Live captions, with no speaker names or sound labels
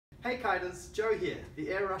Hey kiters, Joe here, the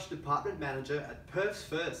Air Rush Department Manager at Perth's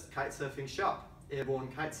first kitesurfing shop, Airborne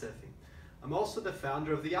Kitesurfing. I'm also the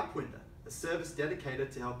founder of the Upwinder, a service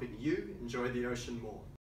dedicated to helping you enjoy the ocean more.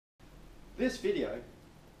 This video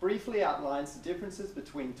briefly outlines the differences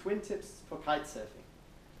between twin tips for kitesurfing.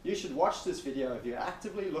 You should watch this video if you're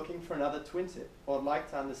actively looking for another twin tip or would like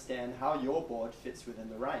to understand how your board fits within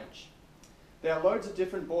the range. There are loads of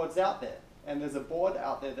different boards out there, and there's a board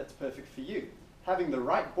out there that's perfect for you. Having the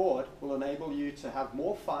right board will enable you to have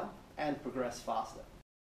more fun and progress faster.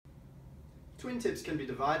 Twin tips can be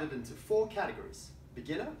divided into 4 categories: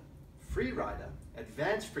 beginner, freerider,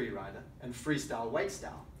 advanced freerider, and freestyle wake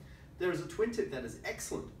style. There is a twin tip that is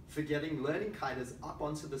excellent for getting learning kiters up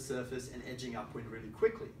onto the surface and edging upwind really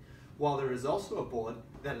quickly, while there is also a board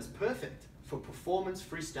that is perfect for performance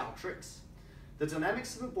freestyle tricks. The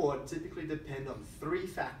dynamics of a board typically depend on 3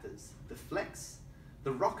 factors: the flex,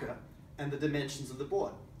 the rocker, and the dimensions of the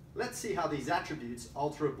board. Let's see how these attributes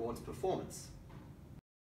alter a board's performance.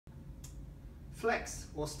 Flex,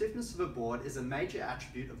 or stiffness of a board, is a major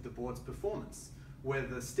attribute of the board's performance, where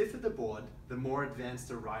the stiffer the board, the more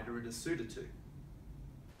advanced a rider it is suited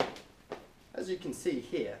to. As you can see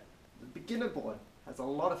here, the beginner board has a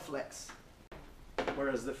lot of flex,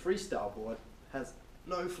 whereas the freestyle board has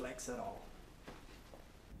no flex at all.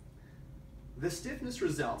 The stiffness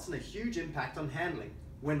results in a huge impact on handling.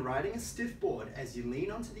 When riding a stiff board, as you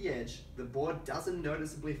lean onto the edge, the board doesn't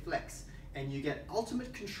noticeably flex, and you get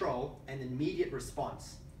ultimate control and immediate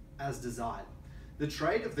response, as desired. The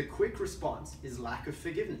trade of the quick response is lack of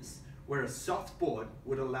forgiveness, where a soft board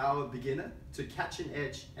would allow a beginner to catch an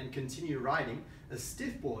edge and continue riding. A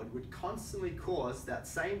stiff board would constantly cause that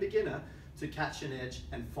same beginner to catch an edge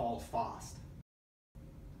and fall fast.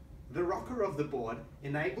 The rocker of the board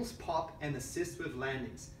enables pop and assist with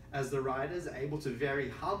landings, as the rider is able to vary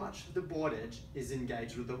how much of the board edge is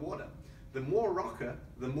engaged with the water. The more rocker,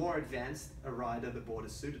 the more advanced a rider the board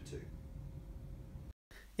is suited to.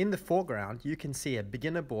 In the foreground, you can see a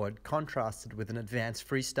beginner board contrasted with an advanced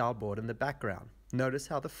freestyle board in the background. Notice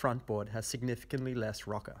how the front board has significantly less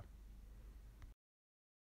rocker.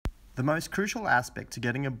 The most crucial aspect to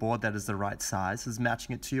getting a board that is the right size is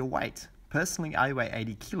matching it to your weight. Personally, I weigh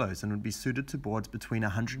 80 kilos and would be suited to boards between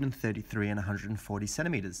 133 and 140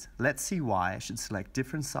 centimeters. Let's see why I should select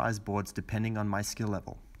different size boards depending on my skill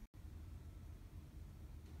level.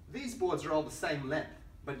 These boards are all the same length,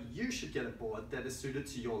 but you should get a board that is suited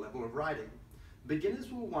to your level of riding. Beginners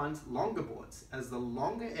will want longer boards, as the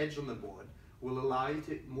longer edge on the board will allow you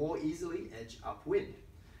to more easily edge upwind.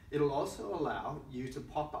 It'll also allow you to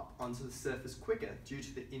pop up onto the surface quicker due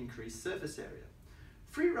to the increased surface area.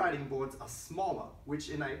 Free riding boards are smaller, which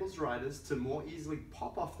enables riders to more easily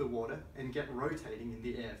pop off the water and get rotating in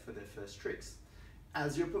the air for their first tricks.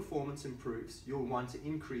 As your performance improves, you'll want to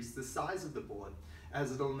increase the size of the board,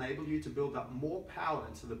 as it'll enable you to build up more power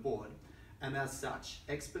into the board, and as such,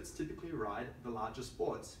 experts typically ride the largest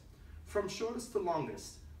boards. From shortest to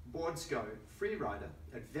longest, boards go freerider,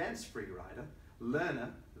 advanced freerider, learner,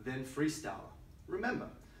 then freestyler. Remember,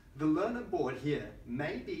 the learner board here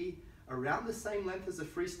may be around the same length as a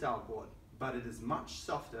freestyle board, but it is much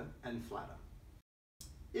softer and flatter.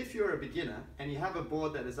 If you're a beginner and you have a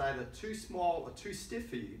board that is either too small or too stiff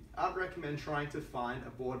for you, I'd recommend trying to find a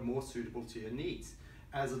board more suitable to your needs,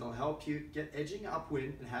 as it'll help you get edging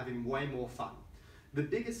upwind and having way more fun. The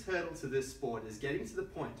biggest hurdle to this sport is getting to the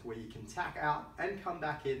point where you can tack out and come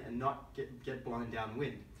back in and not get blown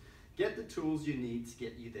downwind. Get the tools you need to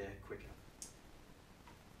get you there quicker.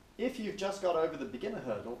 If you've just got over the beginner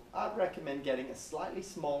hurdle, I'd recommend getting a slightly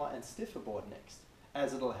smaller and stiffer board next,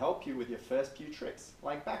 as it'll help you with your first few tricks,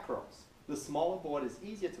 like back rolls. The smaller board is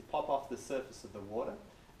easier to pop off the surface of the water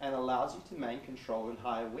and allows you to maintain control in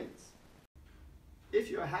higher winds.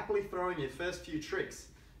 If you're happily throwing your first few tricks,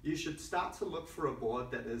 you should start to look for a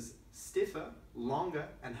board that is stiffer, longer,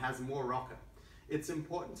 and has more rocker. It's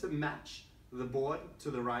important to match the board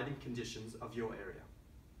to the riding conditions of your area.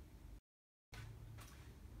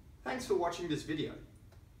 Thanks for watching this video.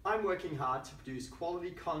 I'm working hard to produce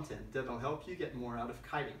quality content that'll help you get more out of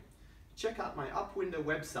kiting. Check out my Upwinder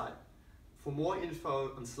website for more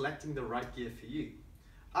info on selecting the right gear for you.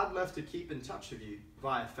 I'd love to keep in touch with you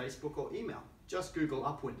via Facebook or email. Just Google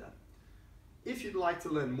Upwinder. If you'd like to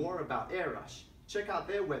learn more about Air Rush, check out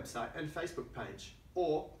their website and Facebook page,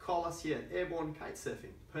 or call us here at Airborne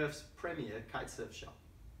Kitesurfing, Perth's premier kitesurf shop.